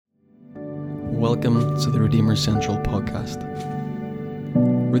Welcome to the Redeemer Central podcast.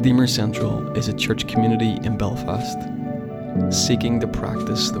 Redeemer Central is a church community in Belfast, seeking to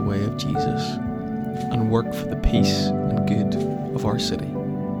practice the way of Jesus and work for the peace and good of our city.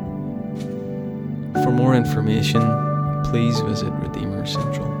 For more information, please visit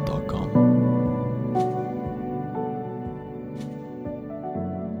redeemercentral.com.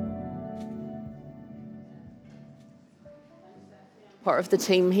 Part of the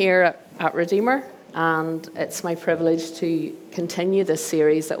team here at Redeemer, and it's my privilege to continue this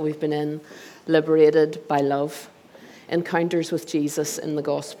series that we've been in, Liberated by Love, Encounters with Jesus in the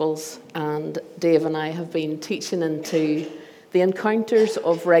Gospels. And Dave and I have been teaching into the encounters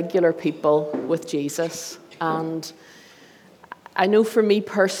of regular people with Jesus. And I know for me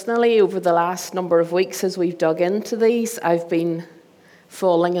personally, over the last number of weeks as we've dug into these, I've been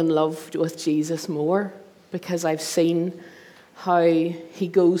falling in love with Jesus more because I've seen how he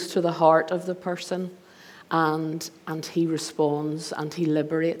goes to the heart of the person and he responds and he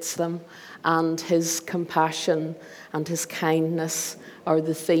liberates them, and his compassion and his kindness are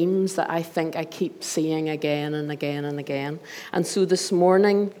the themes that I think I keep seeing again and again and again. And so this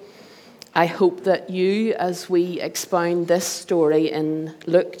morning, I hope that you, as we expound this story in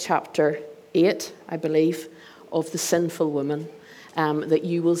Luke chapter 8, I believe, of the sinful woman, that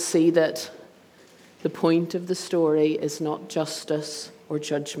you will see that the point of the story is not justice or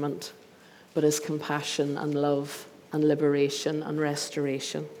judgment, but is compassion and love and liberation and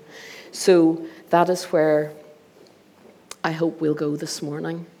restoration. So that is where I hope we'll go this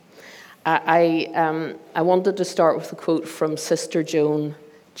morning. I wanted to start with a quote from Sister Joan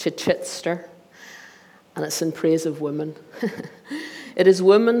Chichester, and it's in praise of women. It is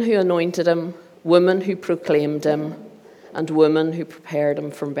women who anointed him, women who proclaimed him, and women who prepared him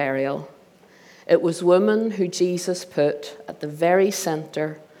for burial. It was women who Jesus put at the very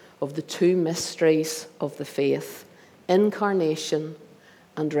center of the two mysteries of the faith, incarnation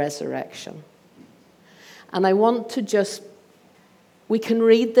and resurrection. And I want to we can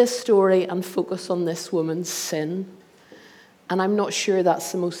read this story and focus on this woman's sin, and I'm not sure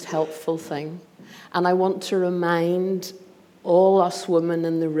that's the most helpful thing. And I want to remind all us women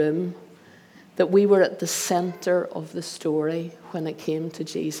in the room that we were at the center of the story when it came to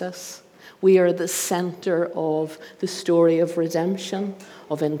Jesus. We are the center of the story of redemption,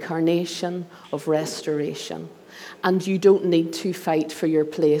 of incarnation, of restoration. And you don't need to fight for your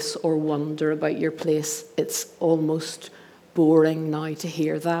place or wonder about your place. It's almost boring now to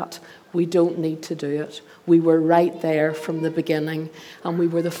hear that. We don't need to do it. We were right there from the beginning, and we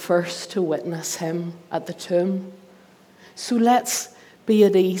were the first to witness him at the tomb. So let's be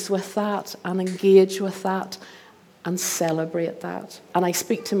at ease with that and engage with that and celebrate that. And I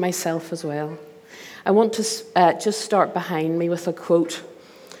speak to myself as well. I want to just start behind me with a quote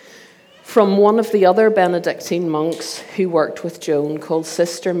from one of the other Benedictine monks who worked with Joan, called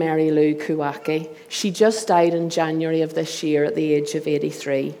Sister Mary Lou Kouaki. She just died in January of this year at the age of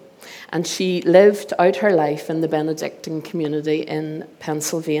 83. And she lived out her life in the Benedictine community in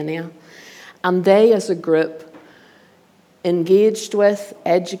Pennsylvania. And they, as a group, engaged with,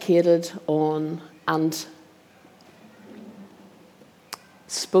 educated on, and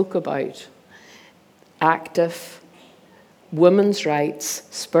spoke about active women's rights,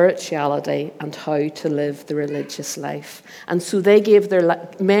 spirituality, and how to live the religious life. And so they gave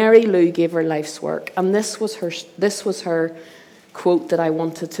Mary Lou gave her life's work, and this was her quote that I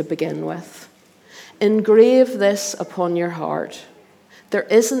wanted to begin with. Engrave this upon your heart: there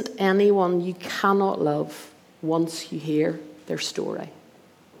isn't anyone you cannot love once you hear their story.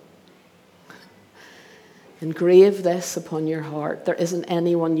 Engrave this upon your heart: there isn't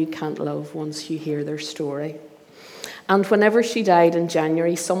anyone you can't love once you hear their story. And whenever she died in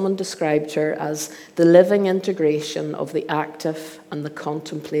January, someone described her as the living integration of the active and the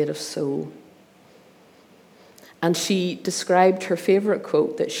contemplative soul. And she described her favourite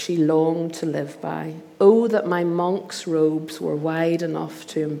quote that she longed to live by: "Oh, that my monk's robes were wide enough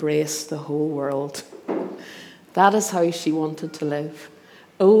to embrace the whole world." That is how she wanted to live.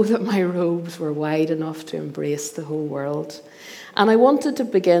 Oh, that my robes were wide enough to embrace the whole world. And I wanted to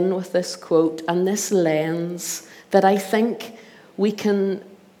begin with this quote and this lens that I think we can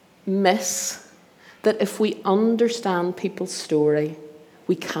miss, that if we understand people's story,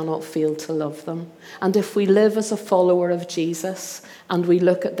 we cannot fail to love them. And if we live as a follower of Jesus and we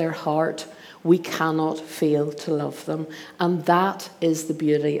look at their heart, we cannot fail to love them. And that is the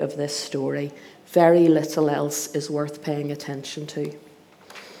beauty of this story. Very little else is worth paying attention to.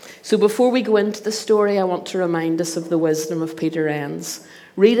 So before we go into the story, I want to remind us of the wisdom of Peter Enns.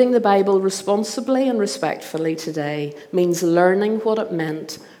 Reading the Bible responsibly and respectfully today means learning what it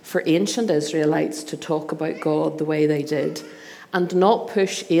meant for ancient Israelites to talk about God the way they did, and not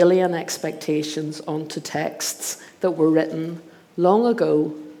push alien expectations onto texts that were written long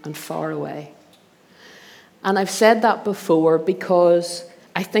ago and far away. And I've said that before because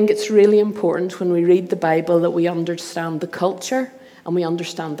I think it's really important when we read the Bible that we understand the culture and we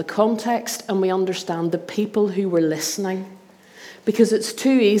understand the context and we understand the people who were listening. Because it's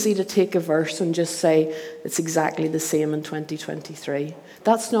too easy to take a verse and just say it's exactly the same in 2023.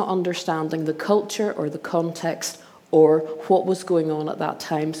 That's not understanding the culture or the context or what was going on at that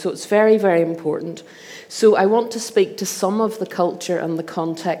time. So it's very, very important. So I want to speak to some of the culture and the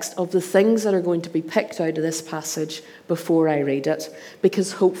context of the things that are going to be picked out of this passage before I read it,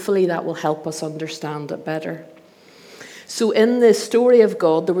 because hopefully that will help us understand it better. So in the story of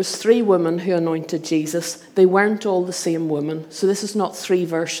God, there was 3 women who anointed Jesus. They weren't all the same woman. So this is not 3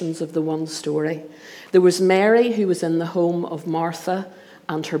 versions of the one story. There was Mary, who was in the home of Martha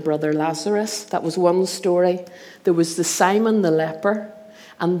and her brother Lazarus. That was one story. There was the Simon the leper.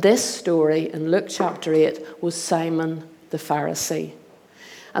 And this story in Luke chapter 8 was Simon the Pharisee.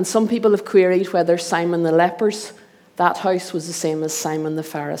 And some people have queried whether Simon the leper's, that house was the same as Simon the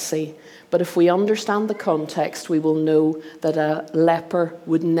Pharisee. But if we understand the context, we will know that a leper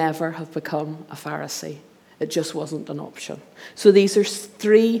would never have become a Pharisee. It just wasn't an option. So these are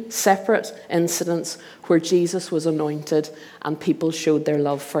 3 separate incidents where Jesus was anointed and people showed their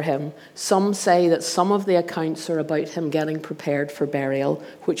love for him. Some say that some of the accounts are about him getting prepared for burial,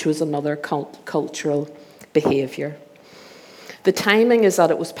 which was another cultural behaviour. The timing is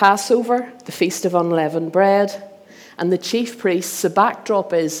that it was Passover, the Feast of Unleavened Bread, and the chief priests, the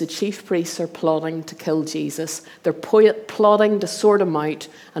backdrop is the chief priests are plotting to kill Jesus. They're plotting to sort him out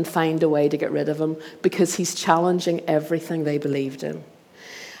and find a way to get rid of him because he's challenging everything they believed in.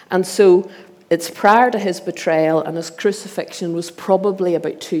 And so it's prior to his betrayal, and his crucifixion was probably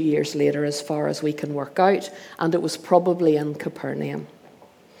about 2 years later as far as we can work out, and it was probably in Capernaum.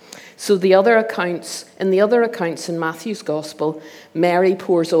 So in the other accounts in Matthew's Gospel, Mary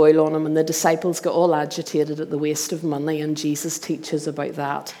pours oil on him and the disciples get all agitated at the waste of money, and Jesus teaches about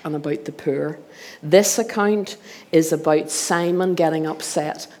that and about the poor. This account is about Simon getting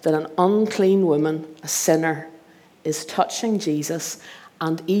upset that an unclean woman, a sinner, is touching Jesus,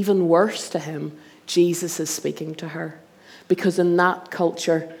 and even worse to him, Jesus is speaking to her. Because in that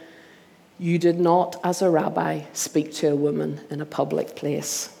culture, you did not, as a rabbi, speak to a woman in a public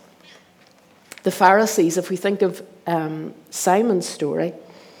place. The Pharisees, if we think of Simon's story,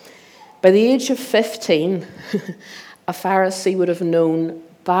 by the age of 15, a Pharisee would have known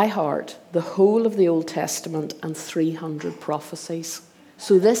by heart the whole of the Old Testament and 300 prophecies.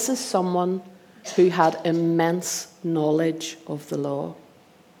 So this is someone who had immense knowledge of the law.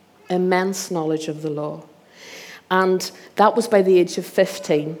 Immense knowledge of the law. And that was by the age of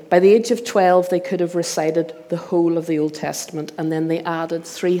 15. By the age of 12, they could have recited the whole of the Old Testament, and then they added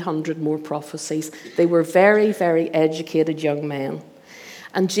 300 more prophecies. They were very, very educated young men.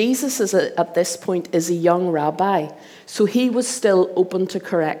 And Jesus, at this point, is a young rabbi, so he was still open to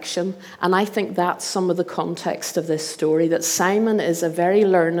correction. And I think that's some of the context of this story, that Simon is a very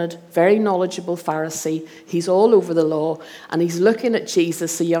learned, very knowledgeable Pharisee. He's all over the law, and he's looking at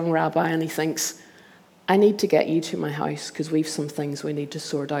Jesus, a young rabbi, and he thinks, I need to get you to my house because we've some things we need to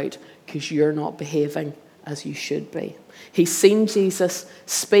sort out because you're not behaving as you should be. He's seen Jesus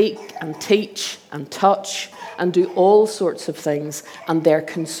speak and teach and touch and do all sorts of things, and they're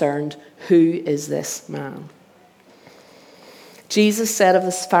concerned, who is this man? Jesus said of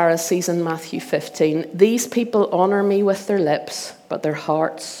the Pharisees in Matthew 15, these people honour me with their lips, but their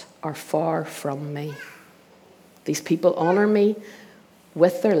hearts are far from me. These people honour me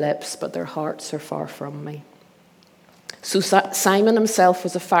with their lips, but their hearts are far from me. So Simon himself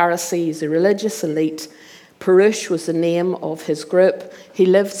was a Pharisee. He's a religious elite. Perush was the name of his group. He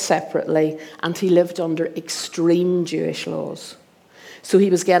lived separately, and he lived under extreme Jewish laws. So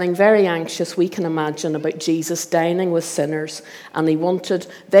he was getting very anxious, we can imagine, about Jesus dining with sinners, and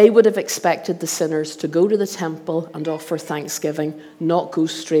they would have expected the sinners to go to the temple and offer thanksgiving, not go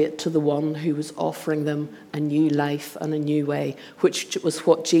straight to the one who was offering them a new life and a new way, which was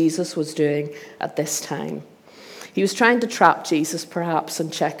what Jesus was doing at this time. He was trying to trap Jesus, perhaps,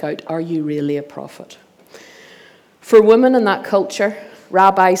 and check out, are you really a prophet? For women in that culture,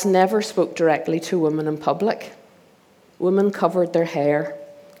 rabbis never spoke directly to women in public. Women covered their hair,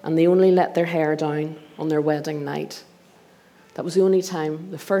 and they only let their hair down on their wedding night. That was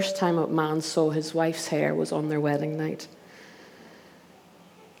the first time a man saw his wife's hair was on their wedding night.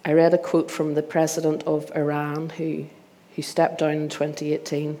 I read a quote from the president of Iran who stepped down in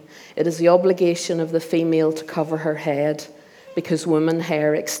 2018. It is the obligation of the female to cover her head because women's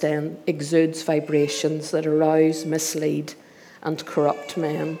hair exudes vibrations that arouse, mislead, and corrupt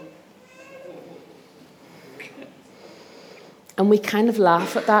men. And we kind of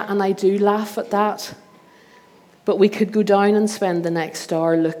laugh at that, and I do laugh at that. But we could go down and spend the next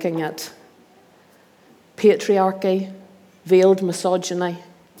hour looking at patriarchy, veiled misogyny,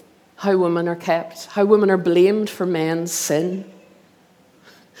 how women are kept, how women are blamed for men's sin.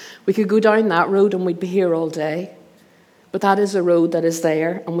 We could go down that road and we'd be here all day. But that is a road that is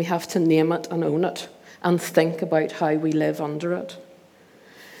there, and we have to name it and own it and think about how we live under it.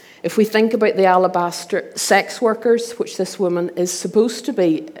 If we think about the alabaster sex workers, which this woman is supposed to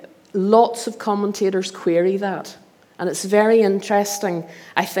be, lots of commentators query that. And it's very interesting,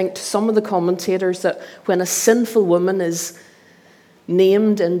 I think, to some of the commentators that when a sinful woman is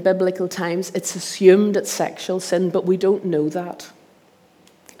named in biblical times, it's assumed it's sexual sin, but we don't know that.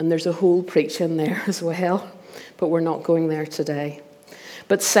 And there's a whole preach in there as well, but we're not going there today.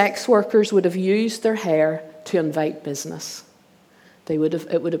 But sex workers would have used their hair to invite business. It would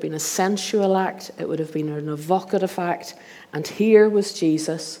have been a sensual act, it would have been an evocative act, and here was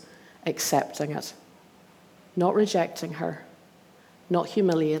Jesus accepting it, not rejecting her, not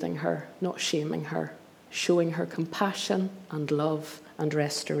humiliating her, not shaming her, showing her compassion and love and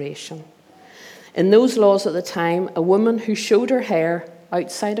restoration. In those laws at the time, a woman who showed her hair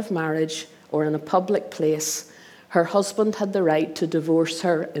outside of marriage or in a public place, her husband had the right to divorce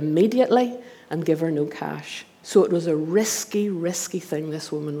her immediately and give her no cash. So it was a risky, risky thing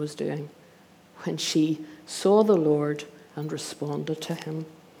this woman was doing when she saw the Lord and responded to him.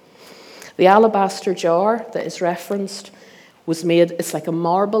 The alabaster jar that is referenced was made, it's like a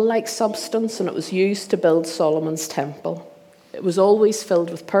marble-like substance, and it was used to build Solomon's temple. It was always filled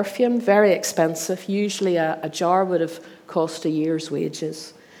with perfume, very expensive. Usually a jar would have cost a year's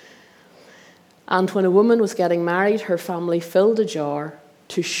wages. And when a woman was getting married, her family filled a jar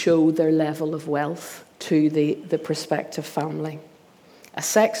to show their level of wealth to the prospective family. A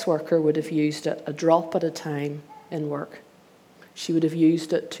sex worker would have used it a drop at a time in work. She would have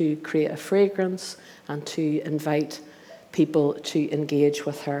used it to create a fragrance and to invite people to engage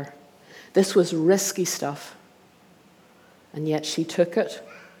with her. This was risky stuff, and yet she took it.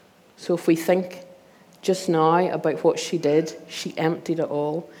 So if we think just now about what she did, she emptied it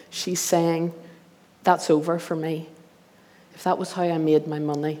all. She's saying, that's over for me. If that was how I made my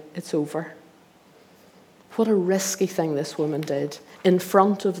money, it's over. What a risky thing this woman did in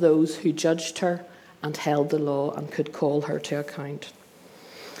front of those who judged her and held the law and could call her to account.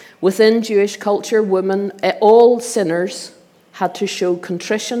 Within Jewish culture, women, all sinners, had to show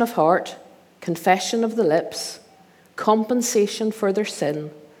contrition of heart, confession of the lips, compensation for their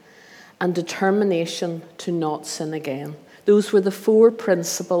sin, and determination to not sin again. Those were the 4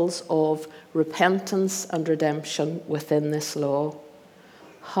 principles of repentance and redemption within this law.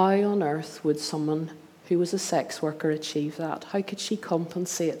 How on earth would someone who was a sex worker achieve that? How could she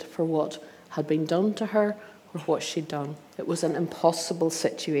compensate for what had been done to her or what she'd done? It was an impossible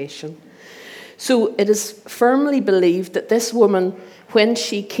situation. So it is firmly believed that this woman, when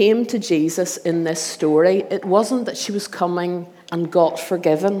she came to Jesus in this story, it wasn't that she was coming and got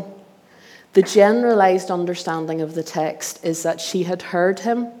forgiven. The generalized understanding of the text is that she had heard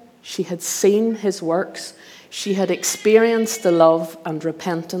him, she had seen his works, she had experienced the love and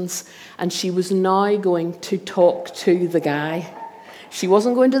repentance, and she was now going to talk to the guy. She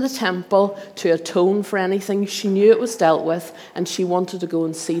wasn't going to the temple to atone for anything. She knew it was dealt with, and she wanted to go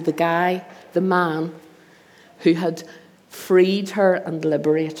and see the guy, the man, who had freed her and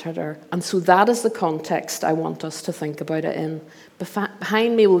liberated her. And so that is the context I want us to think about it in.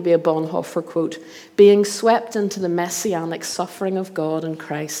 Behind me will be a Bonhoeffer quote. Being swept into the messianic suffering of God and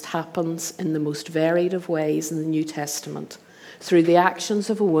Christ happens in the most varied of ways in the New Testament, through the actions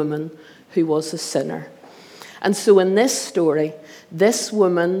of a woman who was a sinner. And so in this story, this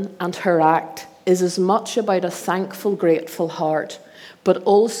woman and her act is as much about a thankful, grateful heart, but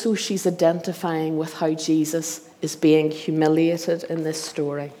also she's identifying with how Jesus is being humiliated in this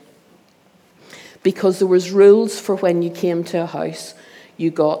story. Because there was rules for when you came to a house.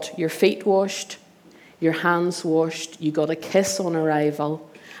 You got your feet washed, your hands washed, you got a kiss on arrival,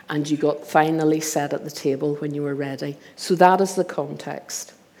 and you got finally set at the table when you were ready. So that is the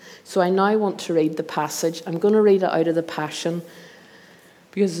context. So I now want to read the passage. I'm going to read it out of the Passion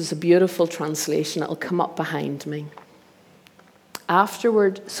because it's a beautiful translation. It'll come up behind me.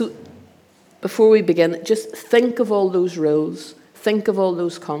 Afterward, so before we begin, just think of all those rules, think of all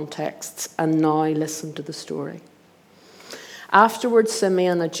those contexts, and now listen to the story. Afterwards,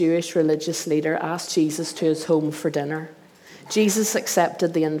 Simeon, a Jewish religious leader, asked Jesus to his home for dinner. Jesus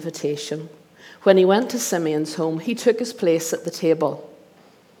accepted the invitation. When he went to Simeon's home, he took his place at the table.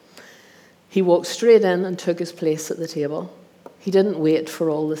 He walked straight in and took his place at the table. He didn't wait for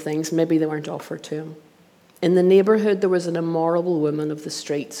all the things. Maybe they weren't offered to him. In the neighborhood, there was an immoral woman of the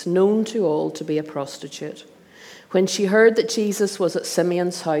streets, known to all to be a prostitute. When she heard that Jesus was at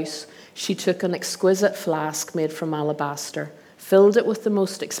Simeon's house, she took an exquisite flask made from alabaster, filled it with the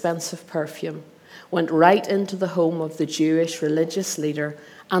most expensive perfume, went right into the home of the Jewish religious leader,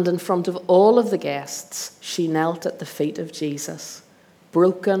 and in front of all of the guests, she knelt at the feet of Jesus.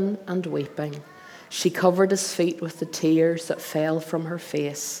 Broken and weeping, she covered his feet with the tears that fell from her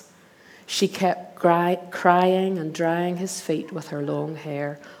face. She kept crying and drying his feet with her long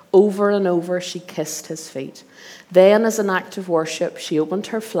hair. Over and over, she kissed his feet. Then, as an act of worship, she opened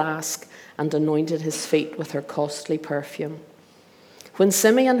her flask and anointed his feet with her costly perfume. When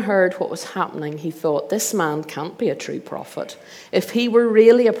Simeon heard what was happening, he thought, this man can't be a true prophet. If he were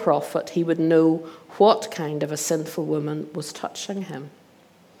really a prophet, he would know what kind of a sinful woman was touching him.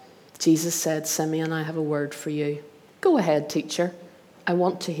 Jesus said, Simeon, I have a word for you. Go ahead, teacher. I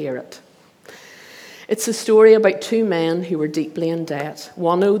want to hear it. It's a story about two men who were deeply in debt.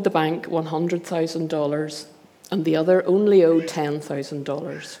 One owed the bank $100,000 and the other only owed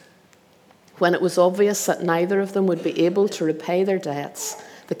 $10,000. When it was obvious that neither of them would be able to repay their debts,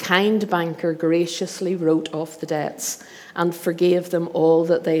 the kind banker graciously wrote off the debts and forgave them all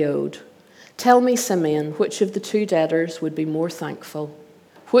that they owed. Tell me, Simeon, which of the two debtors would be more thankful?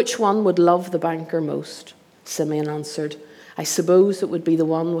 Which one would love the banker most? Simeon answered, I suppose it would be the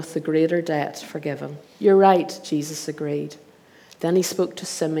one with the greater debt forgiven. You're right, Jesus agreed. Then he spoke to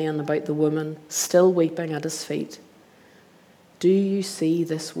Simeon about the woman still weeping at his feet. Do you see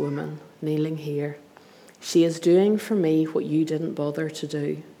this woman kneeling here? She is doing for me what you didn't bother to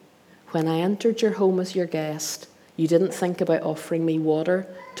do. When I entered your home as your guest, you didn't think about offering me water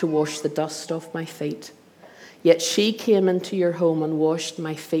to wash the dust off my feet. Yet she came into your home and washed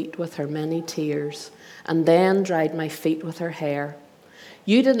my feet with her many tears, and then dried my feet with her hair.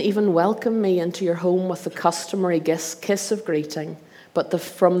 You didn't even welcome me into your home with the customary kiss of greeting, but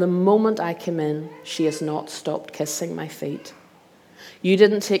from the moment I came in, she has not stopped kissing my feet. You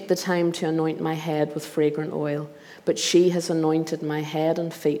didn't take the time to anoint my head with fragrant oil, but she has anointed my head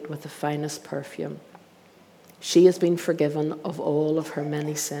and feet with the finest perfume. She has been forgiven of all of her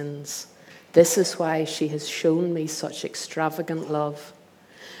many sins. This is why she has shown me such extravagant love.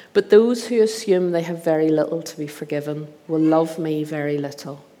 But those who assume they have very little to be forgiven will love me very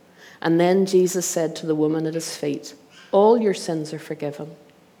little. And then Jesus said to the woman at his feet, all your sins are forgiven.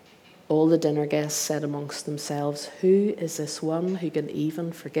 All the dinner guests said amongst themselves, who is this one who can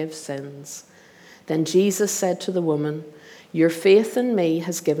even forgive sins? Then Jesus said to the woman, your faith in me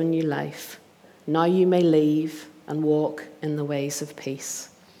has given you life. Now you may leave and walk in the ways of peace.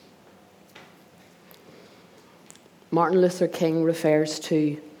 Martin Luther King refers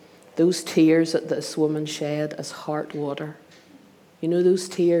to those tears that this woman shed as heart water. You know, those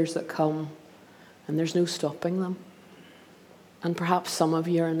tears that come and there's no stopping them. And perhaps some of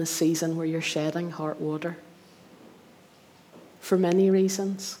you are in a season where you're shedding heart water for many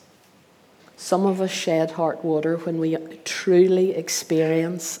reasons. Some of us shed heart water when we truly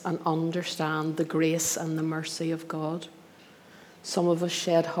experience and understand the grace and the mercy of God. Some of us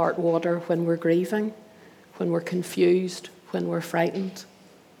shed heart water when we're grieving, when we're confused, when we're frightened,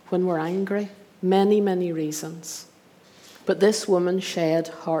 when we're angry. Many, many reasons. But this woman shed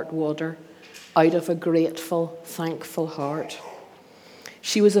heart water out of a grateful, thankful heart.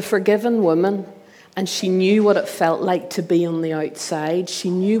 She was a forgiven woman, and she knew what it felt like to be on the outside.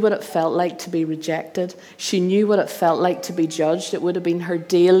 She knew what it felt like to be rejected. She knew what it felt like to be judged. It would have been her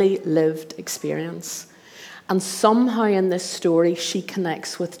daily lived experience. And somehow in this story, she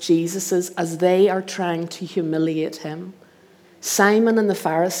connects with Jesus as they are trying to humiliate him. Simon and the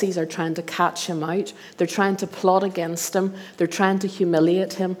Pharisees are trying to catch him out. They're trying to plot against him. They're trying to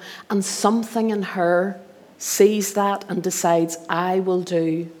humiliate him. And something in her sees that and decides, I will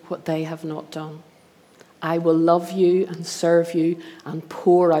do what they have not done. I will love you and serve you and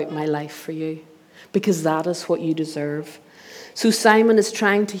pour out my life for you, because that is what you deserve. So Simon is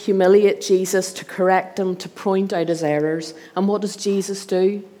trying to humiliate Jesus, to correct him, to point out his errors. And what does Jesus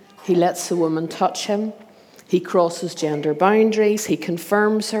do? He lets the woman touch him. He crosses gender boundaries. He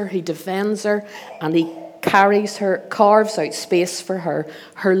confirms her. He defends her. And he carves out space for her.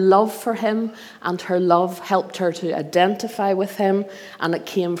 Her love for him and her love helped her to identify with him. And it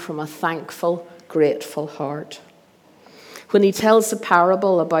came from a thankful, grateful heart. When he tells the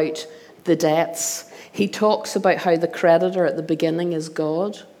parable about the debts, He talks about how the creditor at the beginning is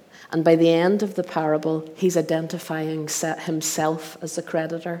God, and by the end of the parable, he's identifying himself as the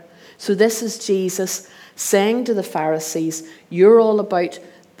creditor. So this is Jesus saying to the Pharisees, you're all about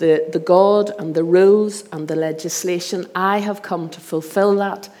the God and the rules and the legislation. I have come to fulfill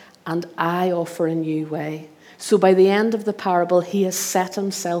that, and I offer a new way. So by the end of the parable, he has set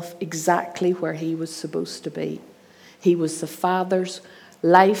himself exactly where he was supposed to be. He was the Father's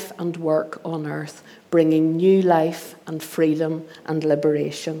life and work on earth, bringing new life and freedom and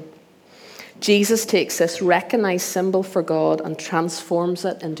liberation. Jesus takes this recognized symbol for God and transforms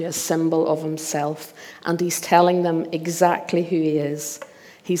it into a symbol of himself, and he's telling them exactly who he is.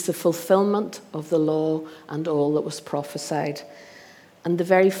 He's the fulfillment of the law and all that was prophesied. And the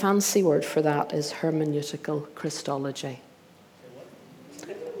very fancy word for that is hermeneutical Christology.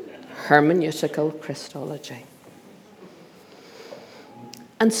 Hermeneutical Christology.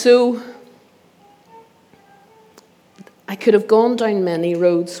 And so I could have gone down many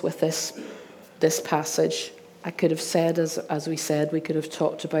roads with this passage. I could have said, as we said, we could have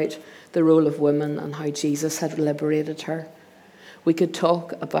talked about the role of women and how Jesus had liberated her. We could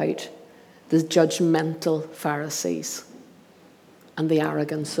talk about the judgmental Pharisees and the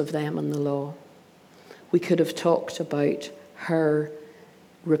arrogance of them and the law. We could have talked about her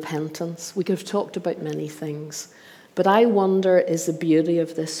repentance. We could have talked about many things. But I wonder, is the beauty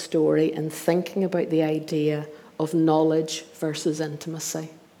of this story in thinking about the idea of knowledge versus intimacy.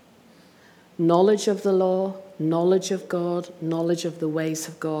 Knowledge of the law, knowledge of God, knowledge of the ways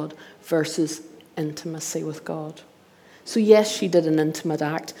of God versus intimacy with God. So yes, she did an intimate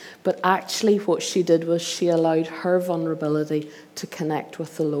act, but actually what she did was she allowed her vulnerability to connect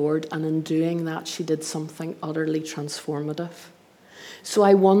with the Lord, and in doing that, she did something utterly transformative. So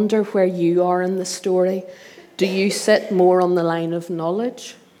I wonder where you are in the story. Do you sit more on the line of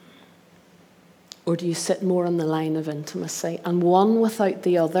knowledge? Or do you sit more on the line of intimacy? And one without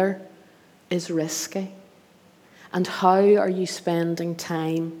the other is risky. And how are you spending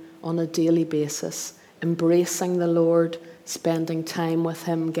time on a daily basis, embracing the Lord, spending time with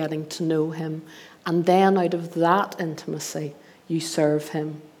him, getting to know him, and then out of that intimacy, you serve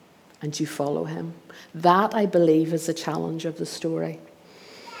him and you follow him? That, I believe, is the challenge of the story.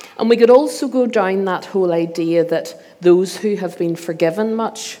 And we could also go down that whole idea that those who have been forgiven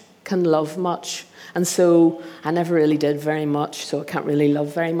much can love much. And so I never really did very much, so I can't really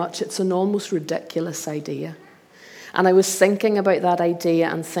love very much. It's an almost ridiculous idea. And I was thinking about that idea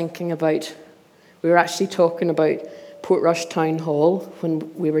and thinking about, we were actually talking about Portrush Town Hall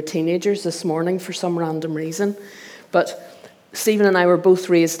when we were teenagers this morning for some random reason. But Stephen and I were both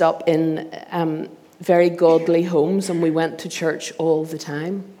raised up in very godly homes, and we went to church all the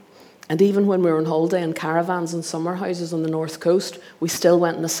time. And even when we were on holiday in caravans and summer houses on the north coast, we still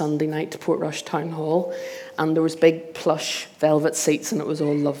went on a Sunday night to Portrush Town Hall, and there was big plush velvet seats and it was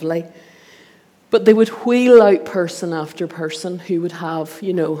all lovely. But they would wheel out person after person who would have,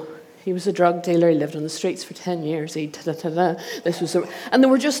 he was a drug dealer, he lived on the streets for 10 years, and there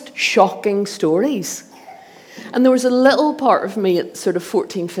were just shocking stories. And there was a little part of me at sort of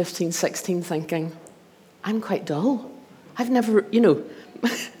 14, 15, 16 thinking, I'm quite dull. I've never,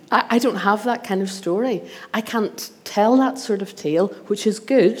 I don't have that kind of story. I can't tell that sort of tale, which is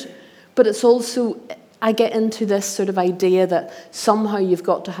good, but it's also, I get into this sort of idea that somehow you've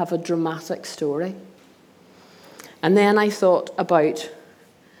got to have a dramatic story. And then I thought about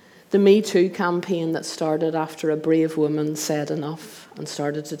the Me Too campaign that started after a brave woman said enough and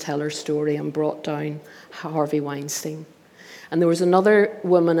started to tell her story and brought down Harvey Weinstein. And there was another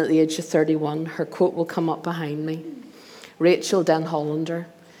woman at the age of 31, her quote will come up behind me, Rachel Den Hollander.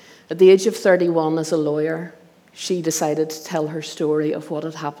 At the age of 31, as a lawyer, she decided to tell her story of what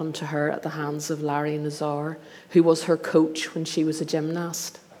had happened to her at the hands of Larry Nassar, who was her coach when she was a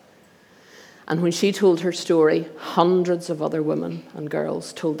gymnast. And when she told her story, hundreds of other women and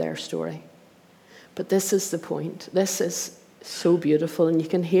girls told their story. But this is the point. This is so beautiful, and you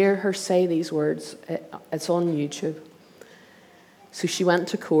can hear her say these words. It's on YouTube. So she went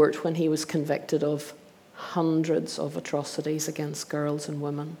to court when he was convicted of hundreds of atrocities against girls and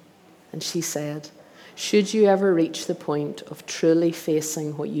women. And she said, should you ever reach the point of truly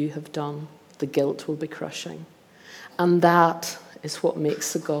facing what you have done, the guilt will be crushing. And that is what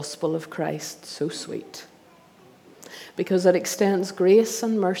makes the gospel of Christ so sweet. Because it extends grace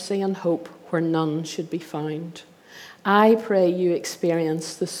and mercy and hope where none should be found. I pray you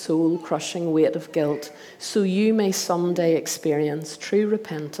experience the soul-crushing weight of guilt so you may someday experience true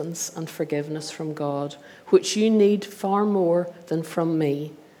repentance and forgiveness from God, which you need far more than from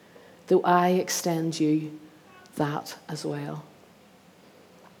me, though I extend you that as well.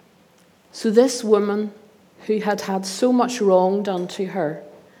 So this woman who had had so much wrong done to her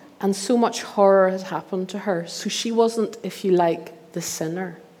and so much horror had happened to her, so she wasn't, if you like, the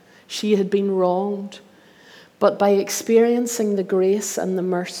sinner. She had been wronged. But by experiencing the grace and the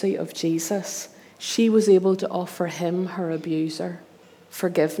mercy of Jesus, she was able to offer him, her abuser,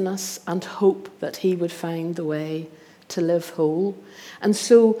 forgiveness and hope that he would find the way to live whole. And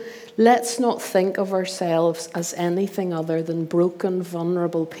so let's not think of ourselves as anything other than broken,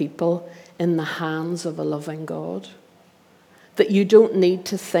 vulnerable people in the hands of a loving God. That you don't need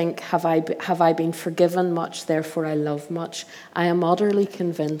to think, have I been forgiven much, therefore I love much. I am utterly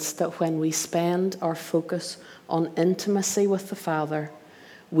convinced that when we spend our focus on intimacy with the Father,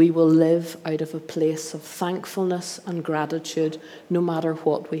 we will live out of a place of thankfulness and gratitude no matter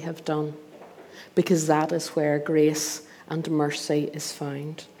what we have done, because that is where grace and mercy is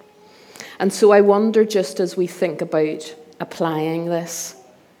found. And so I wonder, just as we think about applying this,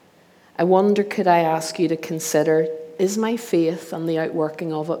 I wonder, could I ask you to consider, is my faith and the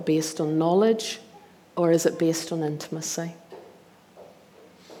outworking of it based on knowledge, or is it based on intimacy?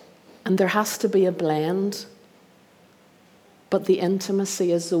 And there has to be a blend. But the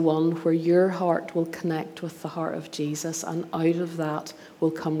intimacy is the one where your heart will connect with the heart of Jesus, and out of that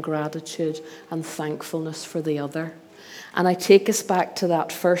will come gratitude and thankfulness for the other. And I take us back to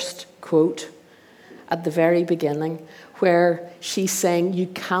that first quote at the very beginning, where she's saying you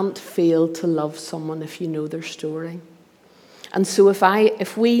can't fail to love someone if you know their story. And so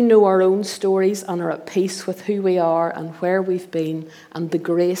if we know our own stories and are at peace with who we are and where we've been and the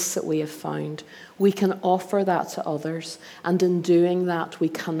grace that we have found, we can offer that to others. And in doing that, we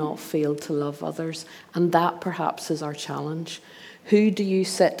cannot fail to love others. And that perhaps is our challenge. Who do you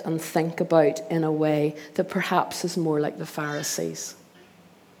sit and think about in a way that perhaps is more like the Pharisees?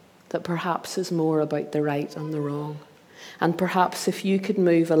 That perhaps is more about the right and the wrong? And perhaps if you could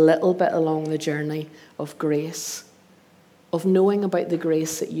move a little bit along the journey of grace, of knowing about the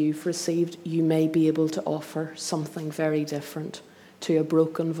grace that you've received, you may be able to offer something very different to a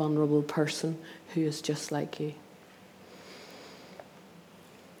broken, vulnerable person who is just like you.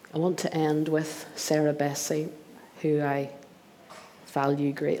 I want to end with Sarah Bessey, who I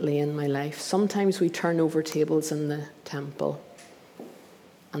value greatly in my life. Sometimes we turn over tables in the temple,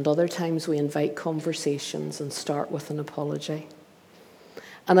 and other times we invite conversations and start with an apology.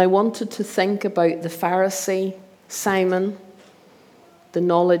 And I wanted to think about the Pharisee, Simon, the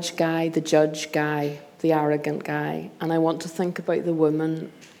knowledge guy, the judge guy, the arrogant guy. And I want to think about the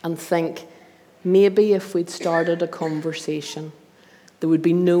woman and think, maybe if we'd started a conversation, there would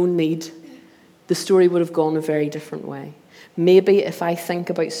be no need. The story would have gone a very different way. Maybe if I think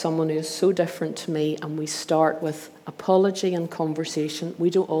about someone who is so different to me and we start with apology and conversation, we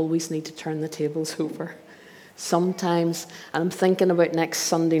don't always need to turn the tables over. Sometimes, and I'm thinking about next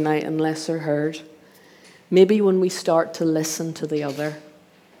Sunday night in Lesser Heard, maybe when we start to listen to the other,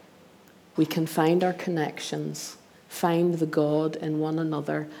 we can find our connections, find the God in one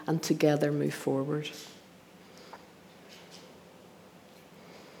another, and together move forward.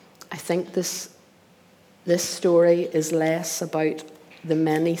 I think this story is less about the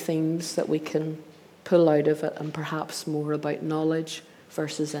many themes that we can pull out of it and perhaps more about knowledge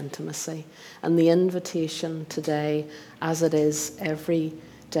versus intimacy. And the invitation today, as it is every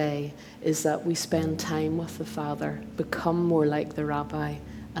day, is that we spend time with the Father, become more like the Rabbi,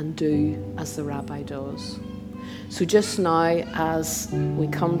 and do as the Rabbi does. So just now, as we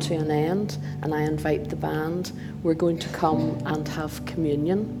come to an end, and I invite the band, we're going to come and have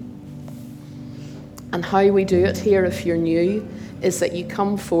communion. And how we do it here, if you're new, is that you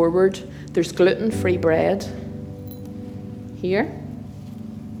come forward. There's gluten-free bread here.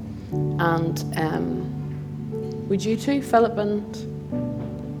 And would you two, Philip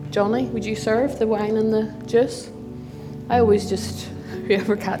and Johnny, would you serve the wine and the juice? I always just,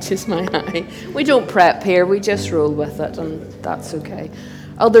 whoever catches my eye. We don't prep here, we just roll with it, and that's okay.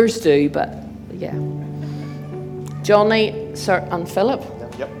 Others do, but yeah. Johnny, sir, and Philip?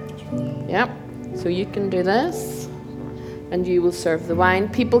 Yep. Yep. So you can do this, and you will serve the wine.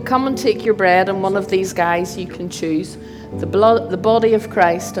 People, come and take your bread, and one of these guys you can choose. The body of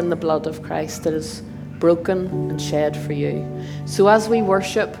Christ and the blood of Christ that is broken and shed for you. So as we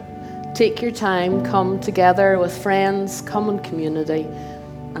worship, take your time, come together with friends, come in community,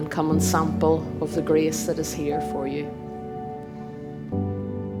 and come and sample of the grace that is here for you.